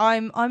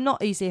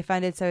not easily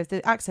offended, so if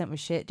the accent was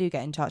shit, do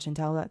get in touch and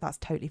tell that. That's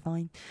totally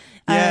fine.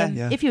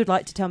 Yeah. If you would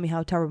like to tell me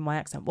how terrible my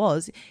accent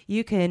was,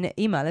 you can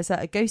email us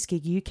at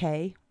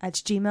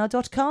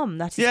ghostgiguk@gmail.com.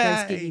 That is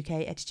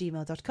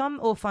ghostgiguk@gmail.com,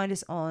 or find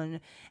us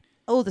on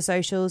all the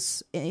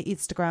socials.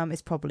 Instagram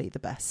is probably the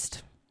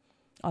best,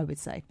 I would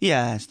say.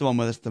 Yeah, it's the one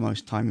where there's the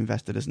most time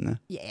invested, isn't there?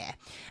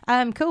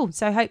 Yeah. Cool.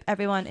 So hope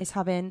everyone is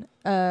having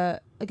a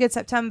good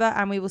September,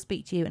 and we will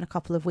speak to you in a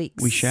couple of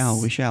weeks. We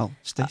shall.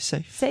 Stay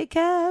safe. Take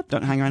care.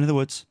 Don't hang around in the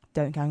woods.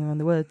 Don't hang around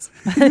the woods.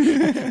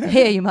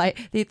 Here you might.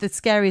 The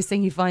scariest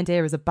thing you find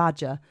here is a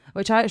badger,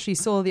 which I actually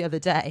saw the other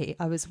day.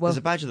 There's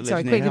a badger that lives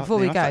sorry, near quick before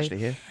we go. Actually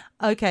here.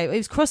 Okay, it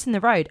was crossing the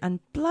road, and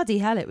bloody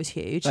hell, it was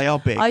huge. They are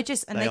big. They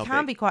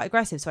can big. be quite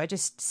aggressive, so I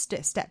just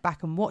stepped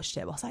back and watched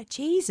it. I was like,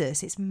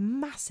 Jesus, it's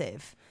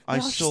massive. I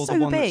saw so the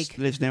one big. that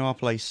lives near our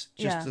place,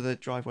 just to the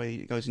driveway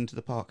that goes into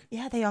the park.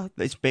 Yeah, they are.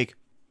 It's big.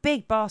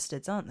 Big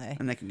bastards, aren't they?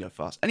 And they can go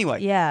fast.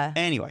 Anyway. Yeah.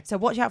 Anyway. So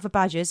watch out for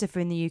badgers if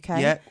we're in the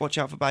UK. Yeah, watch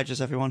out for badgers,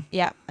 everyone.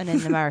 Yeah, and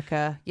in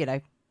America,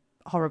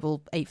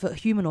 horrible 8-foot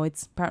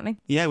humanoids, apparently.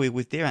 Yeah,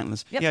 with deer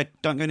antlers. Yep. Yeah,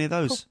 don't go near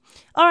those.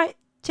 Cool. All right.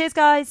 Cheers,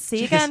 guys.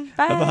 See you again.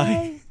 Bye.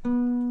 Bye-bye.